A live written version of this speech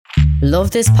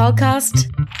Love this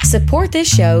podcast? Support this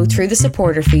show through the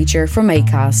supporter feature from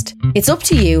Acast. It's up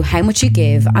to you how much you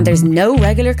give and there's no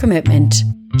regular commitment.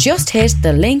 Just hit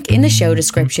the link in the show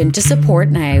description to support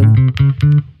now.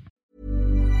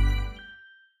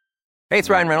 Hey, it's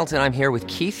Ryan Reynolds and I'm here with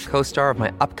Keith, co-star of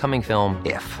my upcoming film,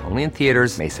 If, only in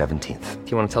theaters May 17th.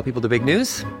 Do you want to tell people the big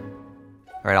news?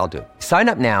 All right, I'll do it. Sign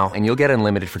up now and you'll get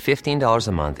unlimited for $15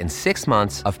 a month and 6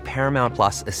 months of Paramount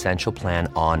Plus Essential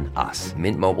Plan on us.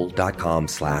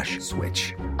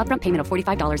 MintMobile.com/switch. Upfront payment of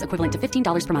 $45 equivalent to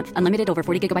 $15 per month. Unlimited over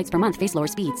 40 gigabytes per month. Face lower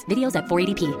speeds. Videos at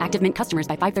 480p. Active Mint customers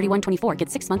by 531.24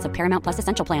 get 6 months of Paramount Plus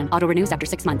Essential Plan. Auto renews after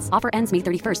 6 months. Offer ends May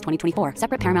 31st, 2024.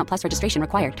 Separate Paramount Plus registration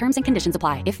required. Terms and conditions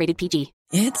apply if rated PG.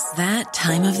 It's that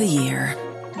time of the year.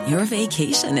 Your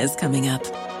vacation is coming up.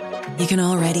 You can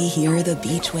already hear the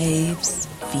beach waves,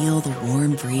 feel the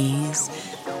warm breeze,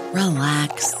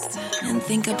 relax, and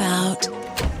think about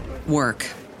work.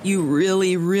 You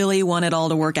really, really want it all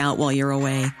to work out while you're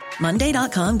away.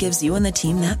 Monday.com gives you and the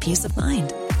team that peace of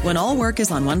mind. When all work is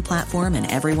on one platform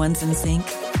and everyone's in sync,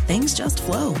 things just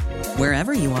flow.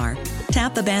 Wherever you are,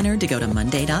 tap the banner to go to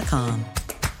Monday.com.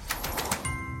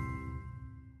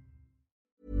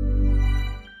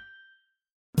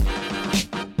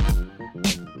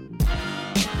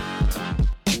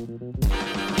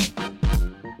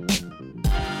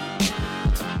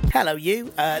 Hello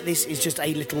you, this is just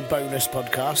a little bonus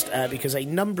podcast because a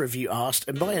number of you asked,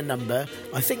 and by a number,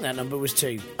 I think that number was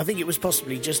 2. I think it was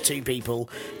possibly just 2 people.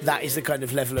 That is the kind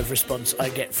of level of response I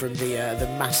get from the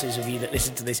masses of you that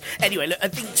listen to this. Anyway, look, I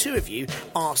think 2 of you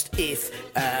asked if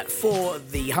for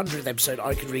the 100th episode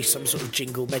I could release some sort of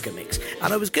jingle mega mix,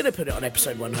 and I was going to put it on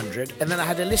episode 100, and then I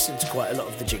had to listen to quite a lot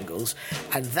of the jingles,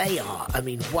 and they are, I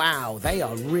mean, wow, they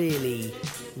are really,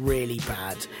 really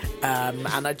bad,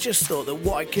 and I just thought that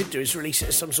what I could do is release it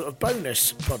as some sort of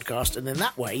bonus podcast, and then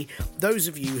that way those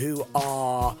of you who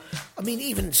are, I mean,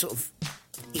 even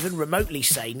remotely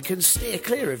sane can steer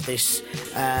clear of this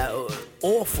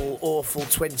awful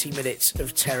 20 minutes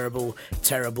of terrible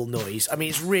noise. I mean,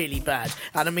 it's really bad,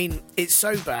 and I mean, it's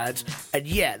so bad, and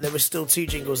yet there were still 2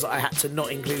 jingles that I had to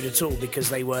not include at all because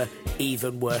they were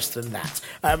even worse than that.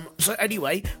 So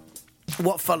anyway,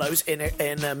 what follows in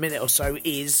a minute or so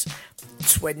is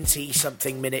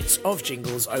 20-something minutes of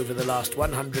jingles over the last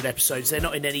 100 episodes. They're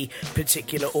not in any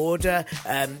particular order.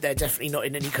 They're definitely not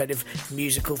in any kind of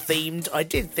musical themed. I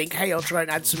did think, hey, I'll try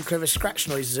and add some clever scratch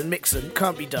noises and mix them.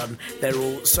 Can't be done. They're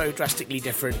all so drastically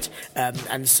different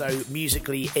and so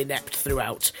musically inept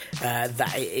throughout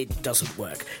that it doesn't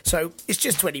work. So it's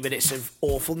just 20 minutes of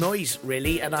awful noise,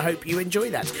 really, and I hope you enjoy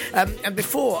that. And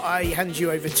before I hand you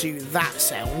over to that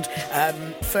sound,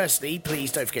 firstly,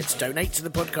 please don't forget to donate to the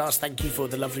podcast. Thank you for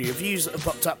the lovely reviews that have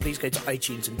popped up. Please go to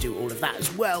iTunes and do all of that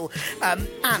as well.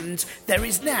 And there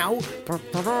is now...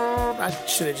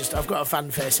 I've got a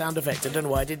fanfare sound effect. I don't know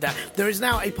why I did that. There is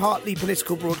now a Partly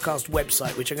Political Broadcast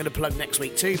website, which I'm going to plug next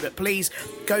week too, but please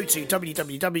go to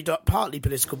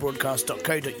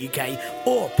www.partlypoliticalbroadcast.co.uk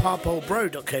or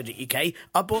parpolbro.co.uk.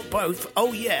 I bought both.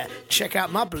 Oh yeah, check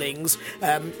out my blings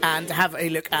and have a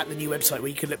look at the new website where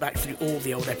you can look back through all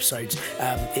the old episodes.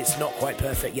 It's not quite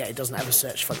perfect yet. It doesn't have a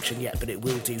search function yet, but it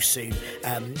will do soon.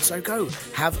 So go,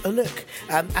 have a look.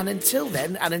 And until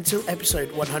then, and until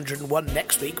episode 101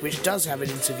 next week, which does have an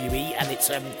interviewee, and it's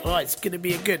going to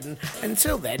be a good one.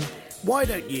 Until then, why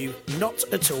don't you not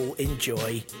at all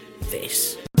enjoy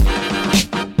this?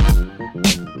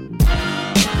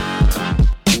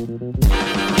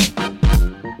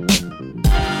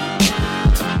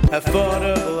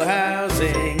 Affordable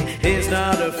housing is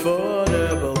not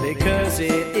affordable because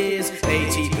it is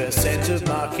 80% of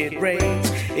market rate.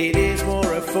 It is more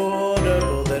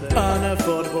affordable than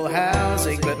unaffordable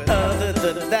housing, but other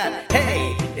than that,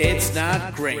 hey, it's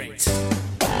not great.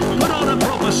 Put on a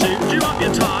proper suit, do up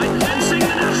your tie, and sing the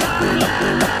national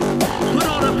anthem. Put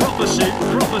on a proper suit,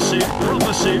 proper suit,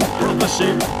 proper suit, proper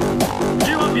suit.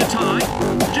 Do up your tie,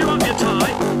 do up your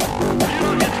tie, do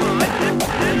up your tie, and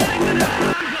sing the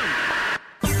national anthem.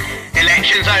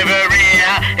 Elections over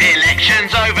here,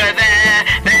 elections over there.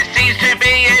 There seems to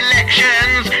be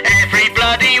elections every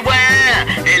bloody where.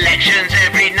 Elections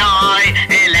every night,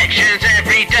 elections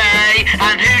every day.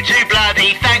 And who to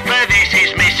bloody thank for this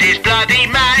is Mrs. Bloody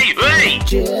May. Hey!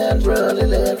 General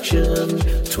election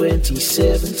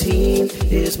 2017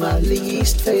 is my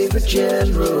least favourite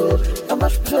general. I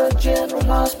much prefer General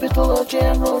Hospital or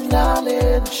General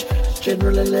Knowledge.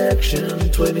 General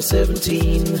election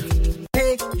 2017.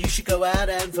 you should go out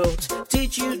and vote.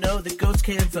 Did you know that goats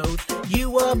can vote?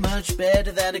 You are much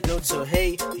better than a goat, so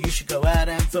hey, you should go out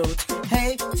and vote.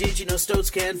 Hey, did you know stoats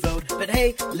can vote? But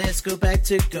hey, let's go back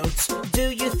to goats.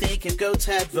 Do you think if goats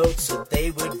had votes, that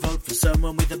they would vote for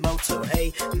someone with a moat? So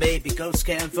hey, maybe goats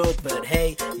can vote, but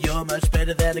hey, you're much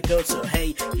better than a goat, so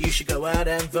hey, you should go out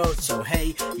and vote. So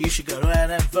hey, you should go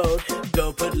out and vote.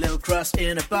 Go put a little cross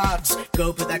in a box.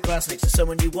 Go put that cross next to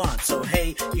someone you want. So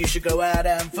hey, you should go out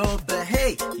and vote. But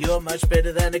hey, you're much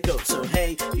better than a goat. So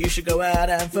hey, you should go out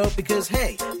and vote because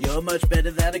hey, you're much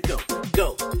better than a goat.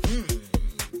 Go.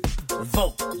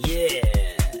 Vote. Yeah.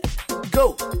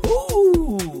 Go.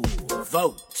 Ooh.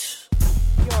 Vote.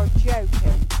 You're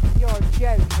joking. You're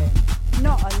joking.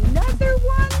 Not another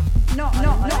one? Not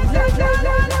another one?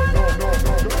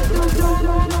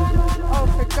 Oh,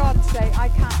 for God's sake, I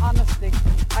can't, honestly,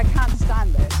 I can't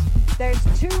stand this. There's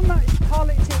too much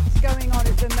politics going on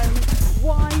at the moment.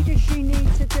 Why does she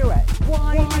need to do it?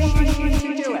 Why does she need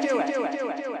to do it?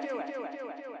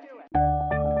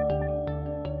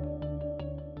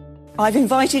 I've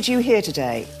invited you here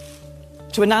today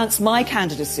to announce my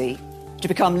candidacy to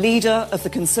become leader of the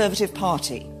Conservative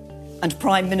Party and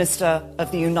Prime Minister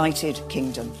of the United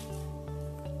Kingdom.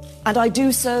 And I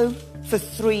do so for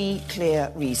 3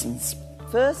 clear reasons.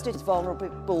 First, it's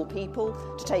vulnerable people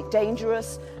to take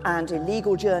dangerous and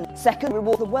illegal journeys. Second,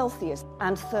 reward the wealthiest.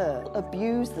 And third,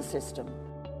 abuse the system.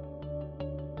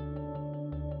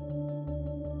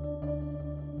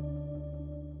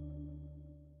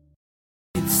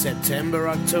 September,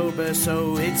 October,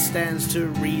 so it stands to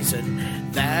reason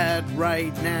that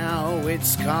right now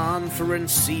it's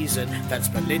conference season. That's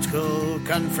political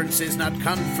conferences, not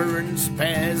conference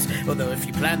pairs. Although if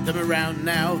you plant them around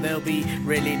now, they'll be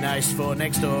really nice for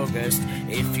next August.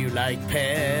 If you like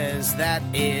pears, that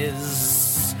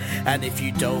is. And if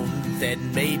you don't,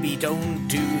 then maybe don't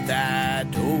do that.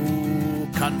 Oh,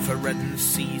 conference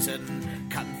season,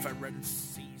 conference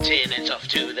season. Tin, it's off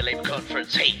to the Labour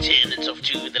conference. Hey, Tin, it's off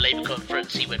to the Labour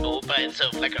conference. He went all by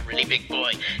himself like a really big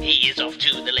boy. He is off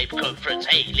to the Labour conference.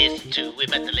 Hey, listen to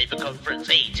him at the Labour conference.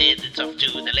 Hey, Tin, it's off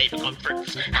to the Labour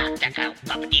conference.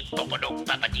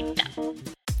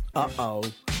 Uh-oh.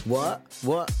 What?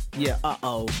 Yeah,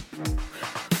 uh-oh.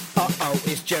 Uh-oh,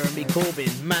 it's Jeremy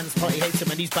Corbyn. Man's party hates him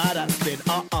and he's bad at spin.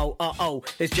 Uh-oh,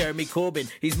 it's Jeremy Corbyn.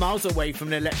 He's miles away from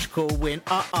an electrical win.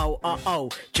 Uh-oh,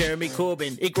 Jeremy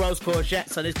Corbyn. He grows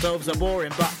courgettes and his clothes are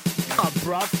boring, but...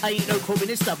 bruv, I ain't no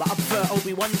Corbynista, but I prefer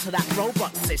Obi-Wan to that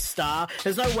robot sister.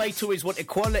 There's no way to his want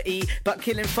equality, but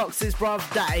killing foxes, bruv,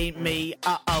 that ain't me.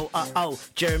 Uh-oh,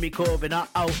 Jeremy Corbyn.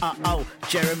 Uh-oh,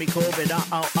 Jeremy Corbyn.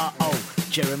 Uh-oh,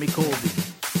 Jeremy Corbyn.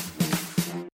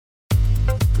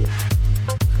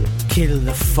 Kill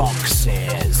the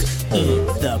foxes, eat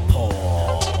the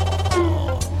poor.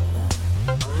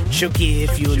 She'll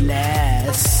give you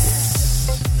less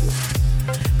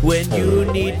when you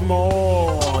need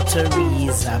more.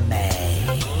 Theresa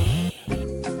May.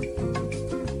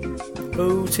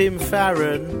 Oh, Tim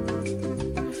Farron.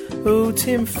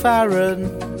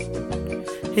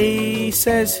 He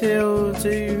says he'll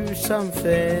do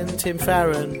something. Tim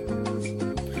Farron.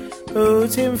 Oh,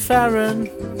 Tim Farron.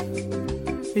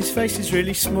 His face is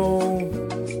really small.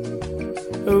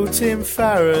 Oh, Tim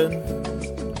Farron.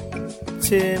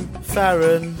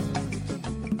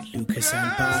 Lucas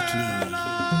and Bartley.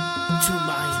 2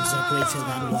 minds are greater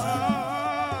than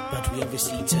one. But we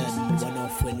obviously turn one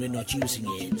off when we're not using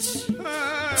it.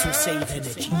 To save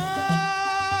energy.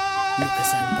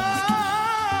 Lucas and Bartley.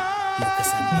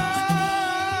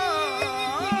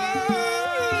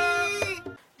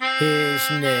 His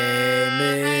name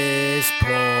is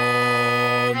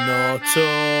Paul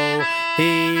Nuttall.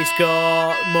 He's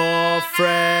got more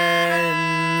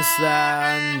friends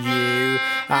than you,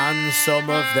 and some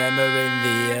of them are in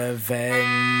the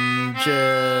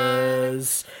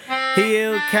Avengers.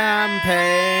 He'll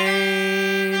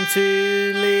campaign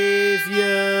to leave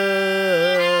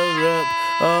Europe.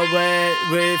 Oh,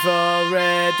 we've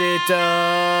already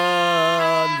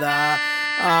done that.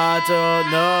 I don't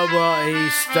know what he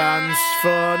stands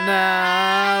for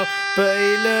now, but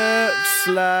he looks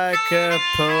like a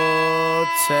potato.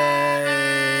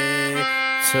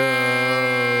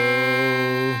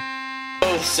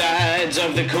 Both sides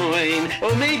of the coin,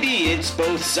 or maybe it's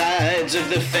both sides of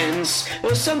the fence,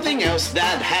 or something else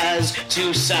that has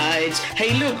 2 sides.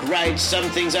 Hey, look, right,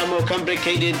 some things are more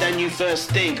complicated than you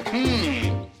first think.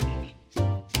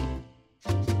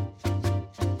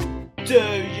 Do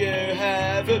you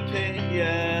have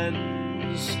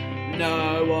opinions?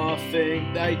 No, I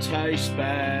think they taste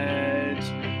bad.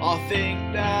 I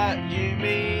think that you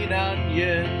mean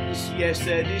onions. Yes,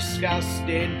 they're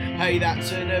disgusting. Hey,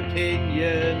 that's an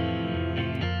opinion.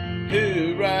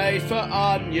 Hooray for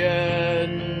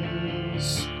onions.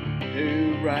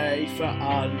 Hooray for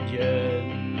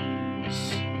onions.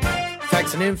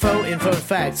 Facts and info and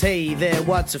facts. Hey there,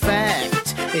 what's a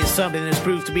fact? It's something that's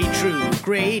proved to be true.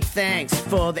 Great, thanks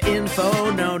for the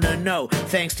info. No.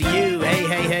 Thanks to you.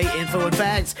 Hey, info and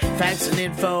facts. Facts and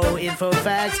info and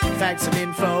facts. Facts and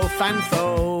info,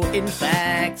 fanfo, in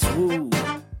facts. Woo.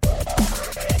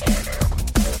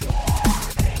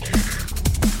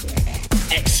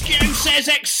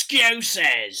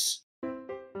 Excuses.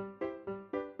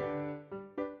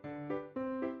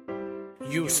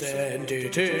 You send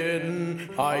it in,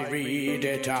 I read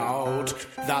it out.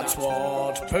 That's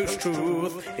what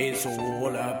post-truth is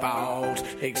all about.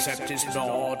 Except it's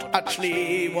not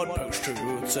actually what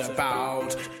post-truth's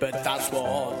about. But that's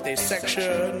what this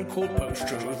section called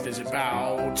post-truth is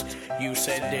about. You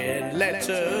send in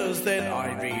letters, then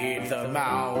I read them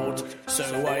out. So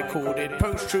I called it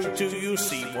post-truth. Do you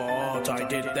see what I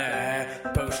did there?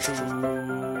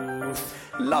 Post-truth.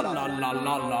 La la la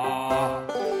la la.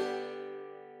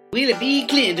 Will it be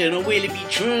Clinton or will it be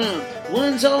Trump?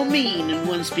 One's all mean and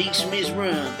one speaks from his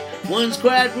rump. One's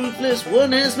quite ruthless,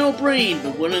 one has no brain,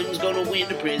 but one of them's gonna win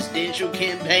the presidential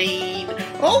campaign.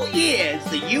 Oh yeah, it's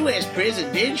the U.S.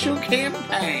 presidential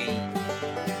campaign.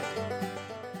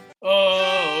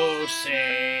 Oh,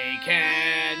 say,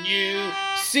 can you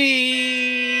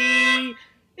see?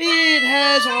 It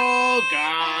has all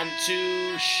gone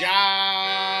to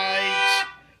shite.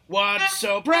 What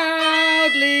so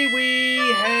proudly we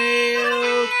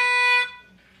hailed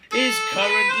is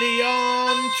currently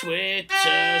on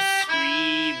Twitter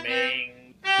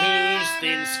screaming. Who's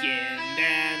thin-skinned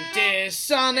and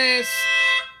dishonest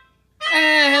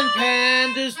and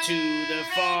panders to the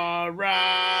far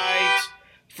right?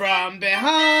 From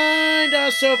behind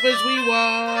our sofas we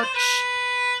watch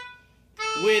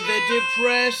with a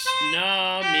depressed,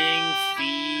 numbing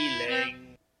feeling.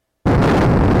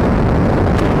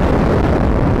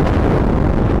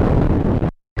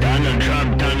 Donald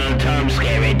Trump,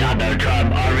 scary Donald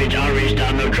Trump, orange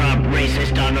Donald Trump,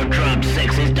 racist Donald Trump,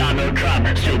 sexist Donald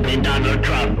Trump, stupid Donald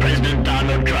Trump, President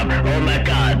Donald Trump, oh my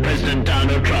god, President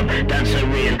Donald Trump, that's a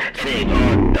real thing,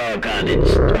 oh god,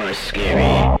 it's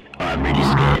scary, I'm really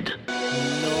scared.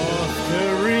 North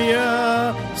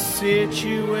Korea,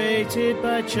 situated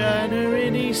by China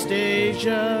in East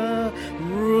Asia,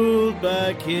 ruled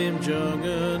by Kim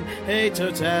Jong-un, a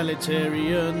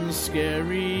totalitarian,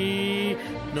 scary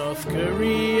North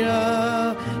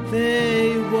Korea.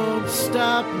 They won't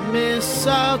stop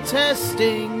missile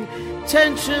testing.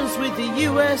 Tensions with the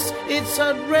US, it's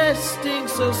unresting,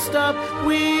 so stop,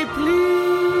 we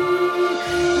plead.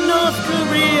 North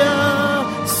Korea,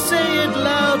 say it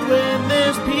loud when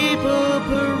there's people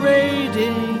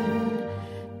parading.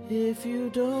 If you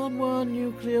don't want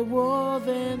nuclear war,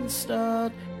 then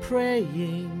start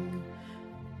praying.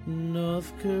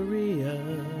 North Korea,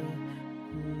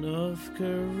 North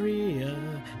Korea,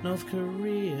 North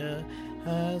Korea,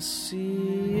 I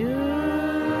see you.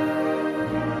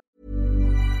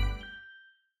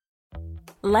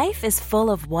 Life is full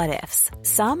of what-ifs.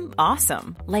 Some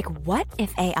awesome, like what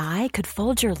if AI could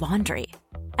fold your laundry?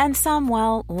 And some,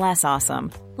 well, less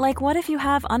awesome, like what if you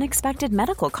have unexpected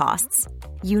medical costs?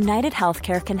 United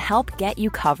Healthcare can help get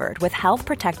you covered with Health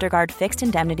Protector Guard fixed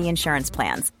indemnity insurance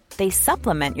plans. They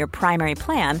supplement your primary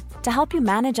plan to help you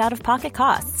manage out-of-pocket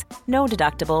costs. No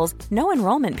deductibles, no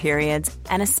enrollment periods,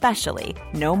 and especially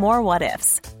no more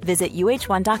what-ifs. Visit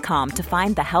uh1.com to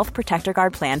find the Health Protector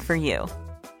Guard plan for you.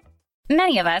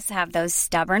 Many of us have those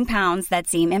stubborn pounds that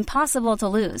seem impossible to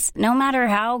lose, no matter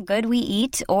how good we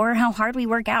eat or how hard we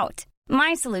work out.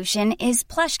 My solution is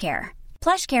PlushCare.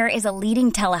 PlushCare is a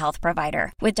leading telehealth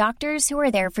provider with doctors who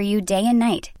are there for you day and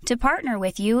night to partner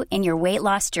with you in your weight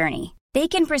loss journey. They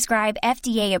can prescribe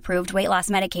FDA-approved weight loss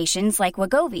medications like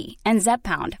Wegovy and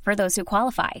Zepbound for those who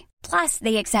qualify. Plus,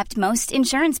 they accept most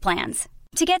insurance plans.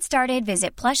 To get started,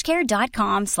 visit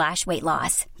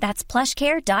plushcare.com/weightloss. That's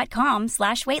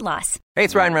plushcare.com/weightloss. Hey,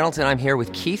 it's Ryan Reynolds, and I'm here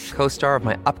with Keith, co-star of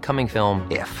my upcoming film,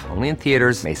 If, only in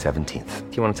theaters May 17th.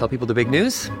 Do you want to tell people the big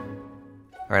news?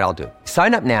 All right, I'll do it.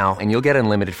 Sign up now and you'll get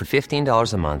unlimited for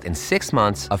 $15 a month and 6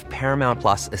 months of Paramount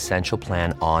Plus Essential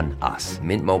Plan on us.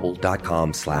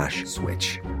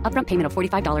 MintMobile.com/switch. Upfront payment of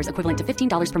 $45 equivalent to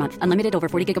 $15 per month. Unlimited over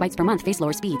 40 gigabytes per month. Face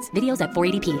lower speeds. Videos at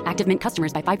 480p. Active Mint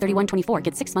customers by 531.24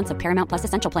 get 6 months of Paramount Plus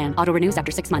Essential Plan. Auto renews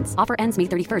after 6 months. Offer ends May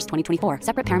 31st, 2024.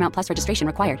 Separate Paramount Plus registration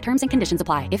required. Terms and conditions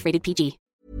apply if rated PG.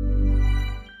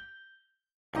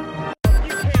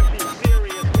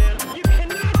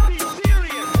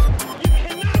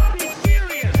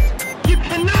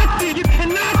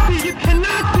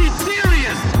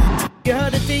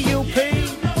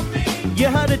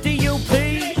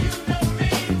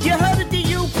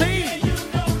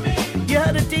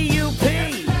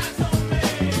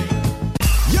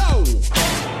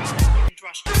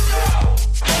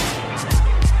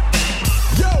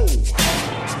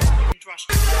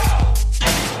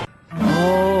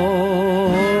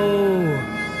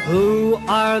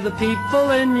 the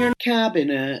people in your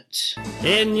cabinet?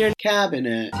 In your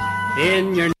cabinet.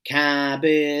 In your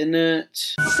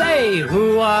cabinet. Say,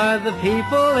 who are the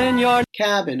people in your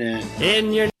cabinet?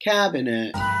 In your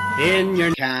cabinet. In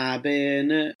your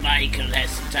cabinet. Michael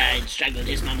Heseltine strangled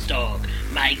his mum's dog.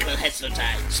 Michael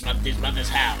Heseltine smothered his mother's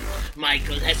hound.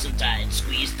 Michael Heseltine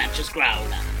squeezed Thatcher's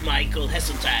growler. Michael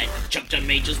Heseltine chucked a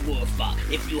Major's woofer.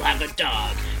 If you have a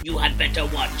dog, you had better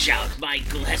watch out.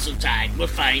 Michael Heseltine will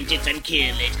find it and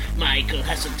kill it. Michael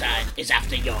Heseltine is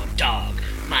after your dog.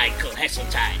 Michael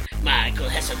Heseltine, Michael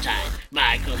Heseltine,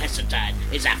 Michael Heseltine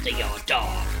is after your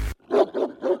dog.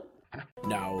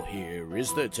 Now here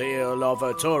is the tale of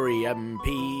a Tory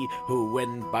MP who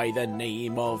went by the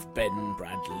name of Ben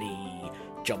Bradley.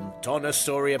 Jumped on a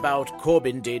story about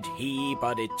Corbyn, did he,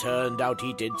 but it turned out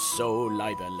he did so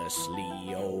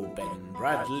libelously. Oh, Ben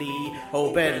Bradley,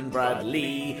 oh, Ben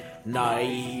Bradley,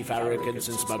 naive arrogance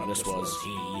and smugness was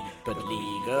he. But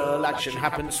legal action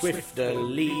happened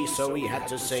swiftly, so he had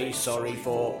to say sorry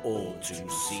for all to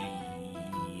see.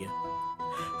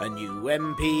 A new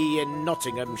MP in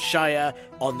Nottinghamshire,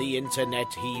 on the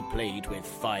internet he played with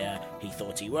fire. He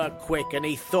thought he were quick and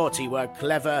he thought he were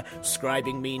clever,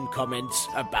 scribing mean comments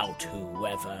about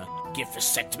whoever. Give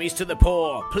vasectomies to the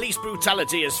poor, police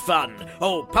brutality is fun.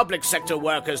 Oh, public sector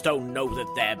workers don't know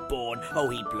that they're born. Oh,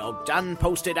 he blogged and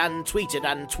posted and tweeted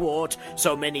and twart,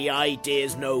 so many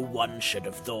ideas no one should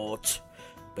have thought.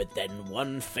 But then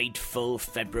one fateful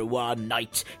February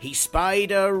night, he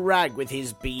spied a rag with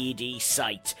his beady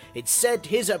sight. It said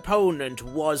his opponent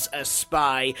was a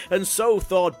spy, and so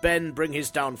thought Ben, bring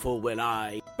his downfall will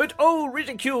I. But oh,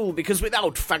 ridicule, because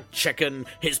without fact-checking,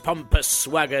 his pompous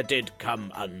swagger did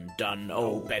come undone.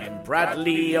 Oh, Ben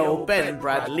Bradley,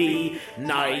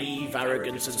 naive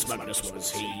arrogance and smugness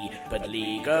was he. But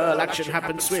legal action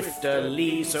happened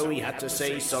swiftly, so he had to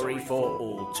say sorry for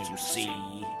all to see.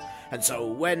 And so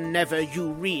whenever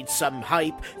you read some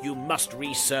hype, you must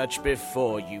research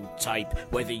before you type.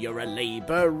 Whether you're a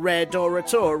Labour Red or a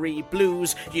Tory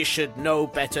Blues, you should know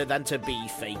better than to be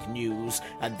fake news.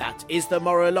 And that is the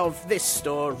moral of this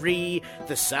story,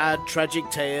 the sad tragic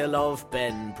tale of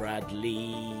Ben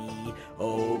Bradley.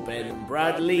 Oh, Ben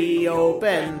Bradley, oh,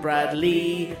 Ben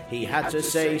Bradley, he had to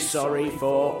say sorry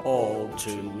for all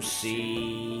to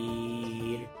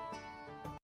see.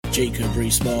 Jacob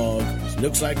Rees-Mogg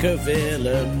looks like a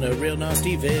villain, a real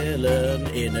nasty villain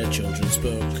in a children's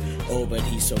book. Oh, but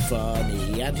he's so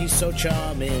funny and he's so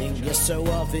charming. Yes, so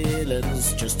are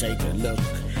villains, just take a look.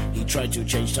 He tried to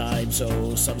change time,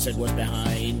 so some said was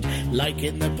behind, like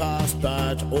in the past,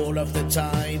 but all of the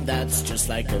time that's just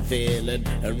like a villain,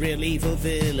 a real evil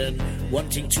villain,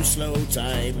 wanting to slow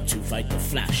time to fight the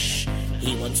Flash.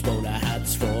 He wants bowler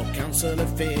hats for council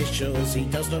officials. He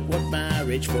does not want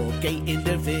marriage for gay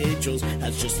individuals.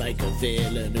 That's just like a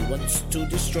villain who wants to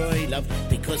destroy love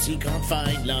because he can't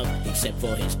find love except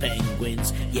for his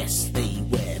penguins. Yes, they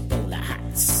wear bowler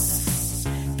hats.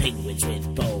 Penguins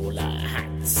with bowler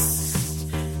hats.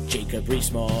 Jacob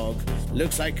Rees-Mogg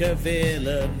looks like a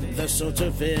villain, the sort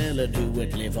of villain who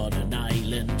would live on an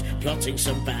island, plotting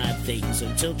some bad things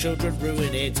until children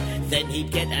ruin it. Then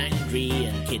he'd get angry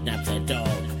and kidnap their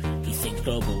dog. He thinks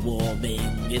global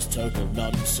warming is total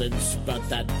nonsense, but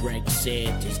that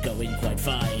Brexit is going quite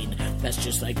fine. That's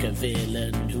just like a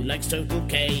villain who likes total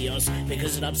chaos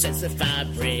because it upsets the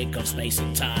fabric of space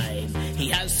and time. He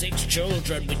has 6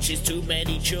 children, which is too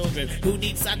many children. Who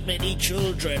needs that many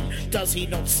children? Does he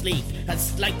not sleep?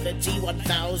 That's like the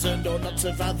T-1000 or lots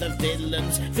of other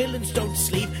villains. Villains don't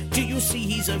sleep. Do you see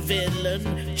he's a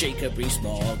villain? Jacob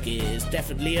Rees-Mogg is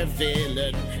definitely a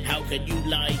villain. How can you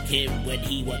like him when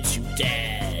he wants you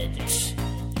dead?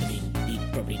 I mean, he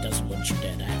probably doesn't want you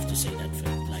dead. I have to say that for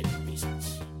life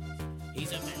reasons.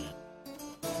 He's a villain.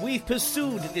 We've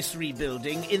pursued this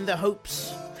rebuilding in the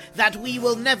hopes that we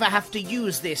will never have to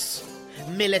use this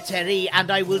military,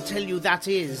 and I will tell you that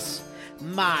is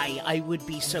I would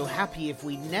be so happy if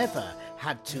we never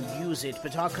had to use it,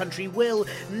 but our country will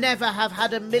never have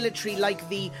had a military like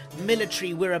the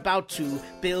military we're about to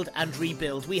build and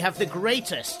rebuild. We have the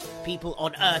greatest people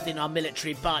on earth in our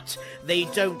military, but they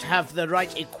don't have the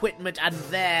right equipment, and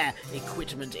their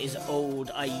equipment is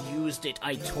old. I used it,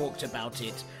 I talked about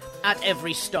it. At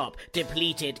every stop,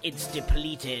 depleted, it's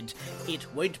depleted. It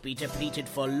won't be depleted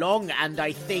for long, and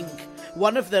I think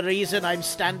one of the reasons I'm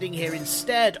standing here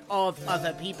instead of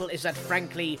other people is that,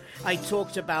 frankly, I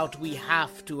talked about we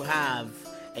have to have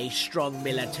a strong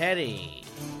military.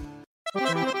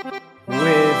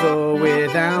 With or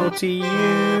without you,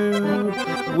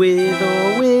 with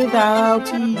or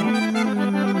without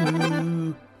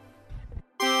you.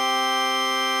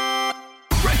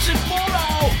 Brexit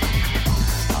fallout!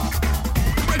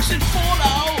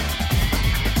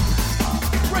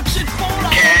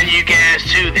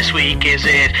 who this week is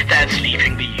it that's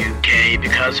leaving the UK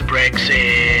because of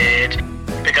Brexit?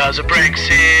 Because of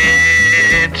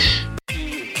Brexit.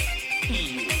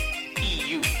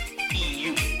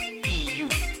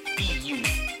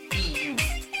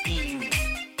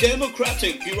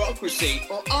 Democratic bureaucracy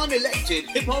or unelected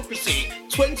hypocrisy.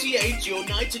 28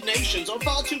 United Nations are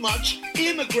far too much.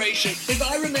 Immigration,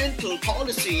 environmental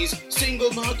policies,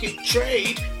 single market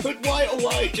trade. But why, oh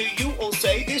why do you all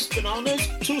say this banana's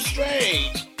too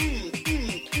straight? Do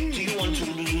you want to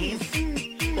leave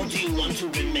or do you want to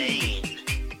remain?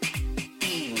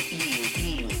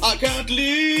 I can't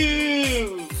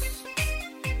live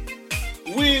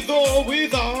with or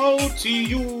without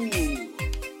you.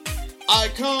 I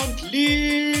can't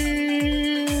live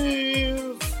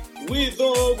with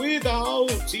or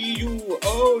without you.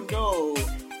 Oh no,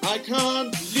 I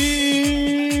can't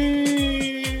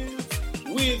live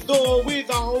with or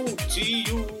without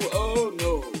you. Oh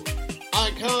no,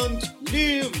 I can't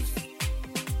live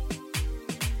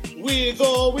with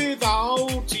or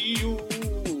without you.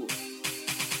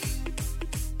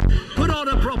 Put on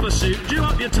a proper suit, do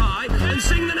up your tie, and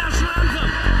sing the national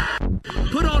anthem.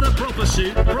 Put on a proper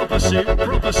suit, proper suit,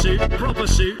 proper suit, proper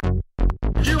suit.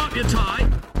 Do up your tie,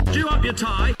 do up your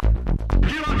tie,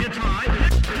 do up your tie,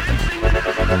 and sing the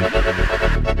national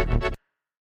anthem.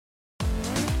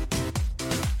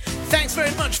 Thanks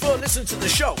very much for listening to the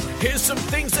show. Here's some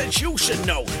things that you should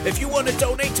know. If you want to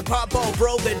donate to Pawpaw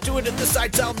Bro, then do it at the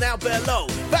sites down now below.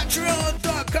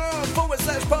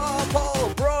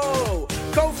 Patreon.com/Pawpaw Bro.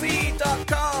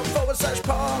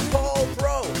 Ko-fi.com/Pawpaw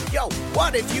Bro. Yo,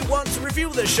 what if you want to review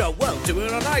the show? Well, do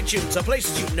it on iTunes or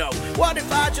places you know. What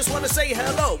if I just want to say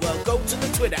hello? Well, go to the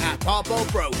Twitter at Pawpaw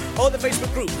Bro or the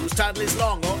Facebook group whose title is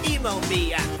long, or email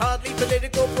me at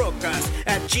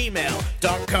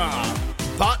partlypoliticalbroadcast@gmail.com.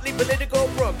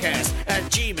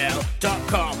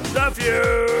 partlypoliticalbroadcast@gmail.com. Love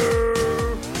you!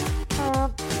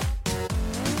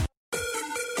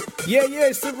 Yeah,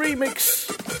 it's the remix.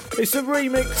 It's a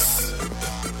remix.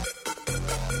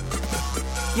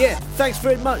 Yeah, thanks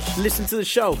very much. Listen to the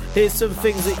show. Here's some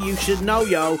things that you should know,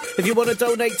 yo. If you want to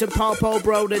donate to Pawpaw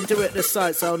Bro, then do it at the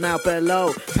sites are now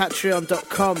below.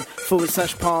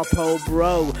 Patreon.com/Pawpaw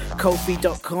Bro.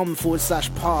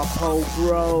 Ko-fi.com/Pawpaw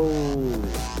Bro.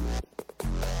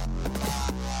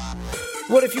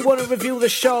 What if you want to review the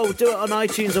show? Do it on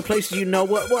iTunes or places you know.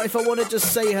 What if I want to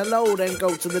just say hello? Then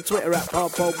go to the Twitter at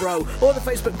Pawpaw Bro or the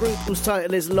Facebook group whose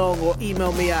title is long, or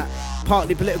email me at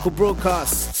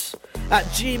partlypoliticalbroadcasts@gmail.com.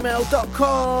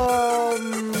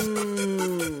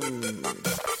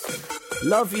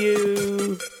 Love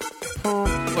you.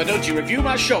 Why don't you review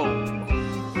my show?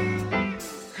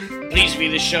 Please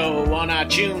review the show on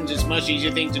iTunes. It's much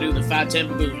easier thing to do than 5-10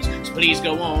 baboons. So please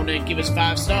go on and give us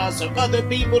 5 stars so other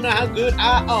people know how good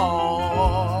I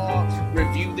are.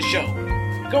 Review the show.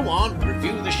 Go on,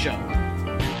 review the show.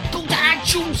 Go to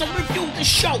iTunes and review the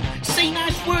show. Say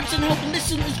nice words and help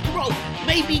listeners grow.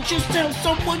 Maybe just tell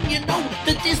someone you know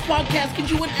that this podcast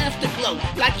gives you an afterglow,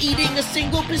 like eating a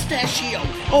single pistachio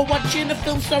or watching a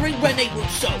film starring Rene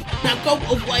Russo. Now go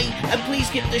away and please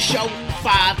give the show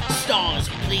 5 stars.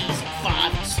 Please,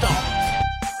 5 stars.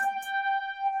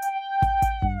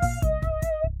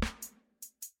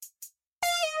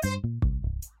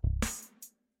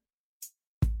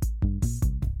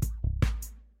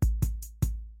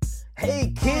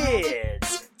 Hey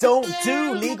kids, don't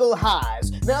do legal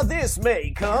highs. Now this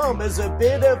may come as a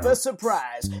bit of a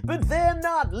surprise, but they're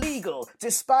not legal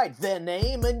despite their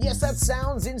name, and yes, that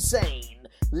sounds insane.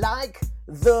 Like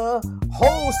the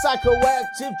whole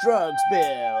psychoactive drugs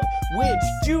bill, which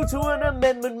due to an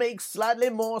amendment makes slightly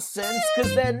more sense,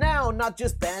 cause they're now not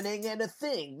just banning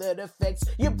anything that affects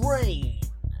your brain.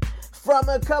 From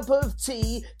a cup of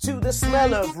tea to the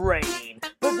smell of rain.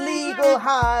 But legal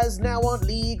highs now aren't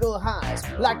legal highs.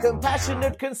 Like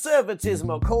compassionate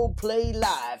conservatism or Coldplay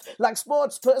Live. Like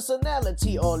sports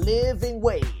personality or living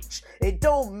wage. It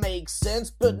don't make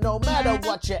sense, but no matter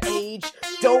what your age,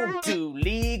 don't do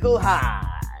legal highs.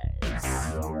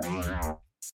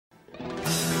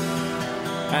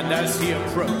 And as he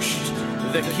approached,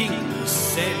 the king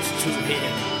said to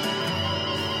him,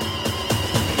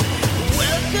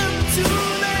 "Welcome to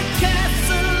the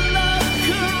castle of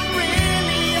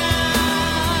Carillion.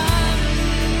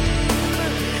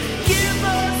 Give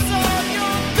us all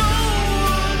your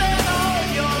gold and all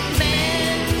your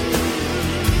men.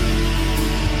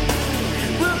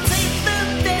 We'll take them,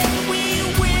 then we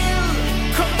will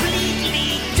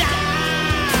completely die.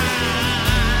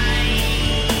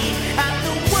 And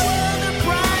the world of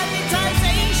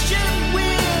privatization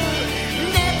will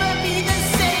never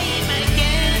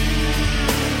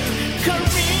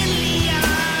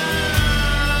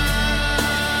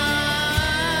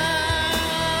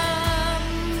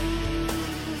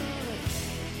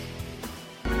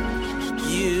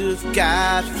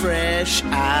got fresh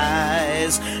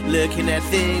eyes, looking at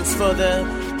things for the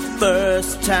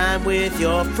first time with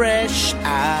your fresh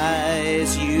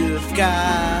eyes. You've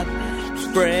got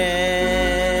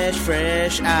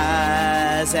fresh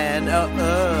eyes. And are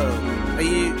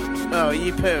you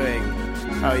pooing?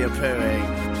 Oh, you're pooing.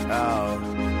 Oh.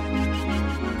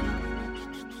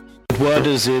 What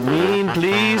does it mean?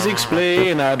 Please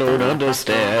explain. I don't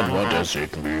understand. What does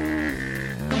it mean?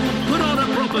 Put on a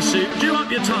proper suit, do up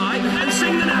your tie, and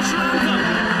sing the national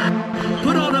anthem.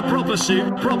 Put on a proper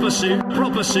suit, proper suit,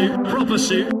 proper suit, proper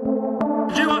suit.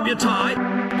 Do up your tie,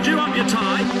 do up your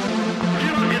tie,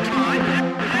 do up your tie,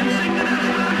 and sing the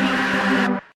national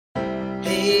anthem.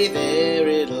 Hey there,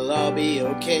 it'll all be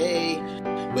okay.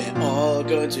 We're all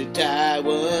going to die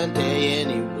one day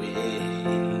anyway.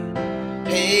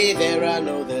 Hey there, I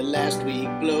know the last week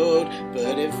blowed,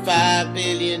 but in 5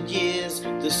 billion years,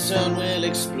 the sun will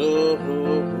explode.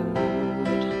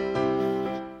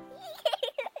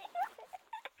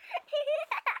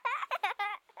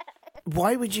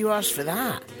 Why would you ask for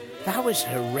that? That was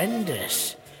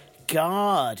horrendous.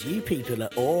 God, you people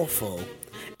are awful.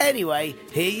 Anyway,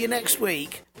 hear you next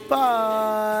week.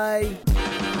 Bye.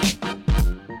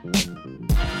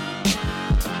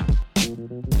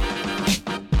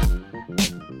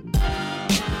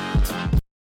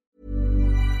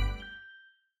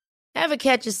 Ever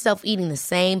catch yourself eating the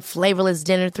same flavorless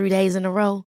dinner 3 days in a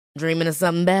row? Dreaming of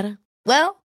something better?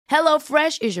 Well,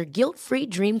 HelloFresh is your guilt-free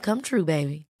dream come true,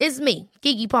 baby. It's me,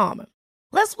 Keke Palmer.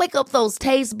 Let's wake up those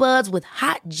taste buds with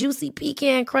hot, juicy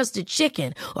pecan-crusted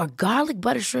chicken or garlic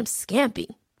butter shrimp scampi.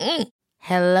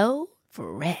 Hello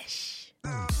Fresh.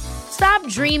 Stop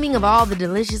dreaming of all the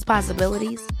delicious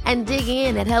possibilities and dig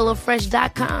in at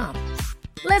HelloFresh.com.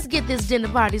 Let's get this dinner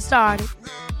party started.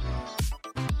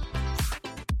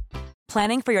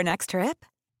 Planning for your next trip?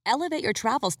 Elevate your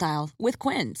travel style with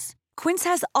Quince. Quince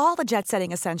has all the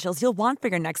jet-setting essentials you'll want for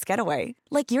your next getaway,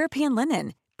 like European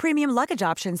linen, premium luggage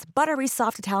options, buttery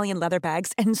soft Italian leather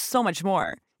bags, and so much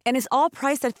more. And is all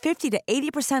priced at 50 to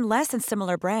 80% less than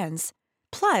similar brands.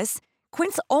 Plus,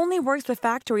 Quince only works with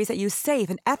factories that use safe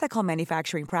and ethical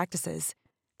manufacturing practices.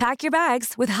 Pack your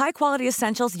bags with high-quality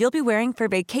essentials you'll be wearing for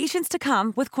vacations to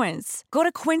come with Quince. Go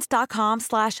to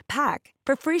quince.com/pack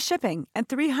for free shipping and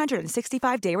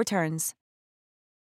 365-day returns.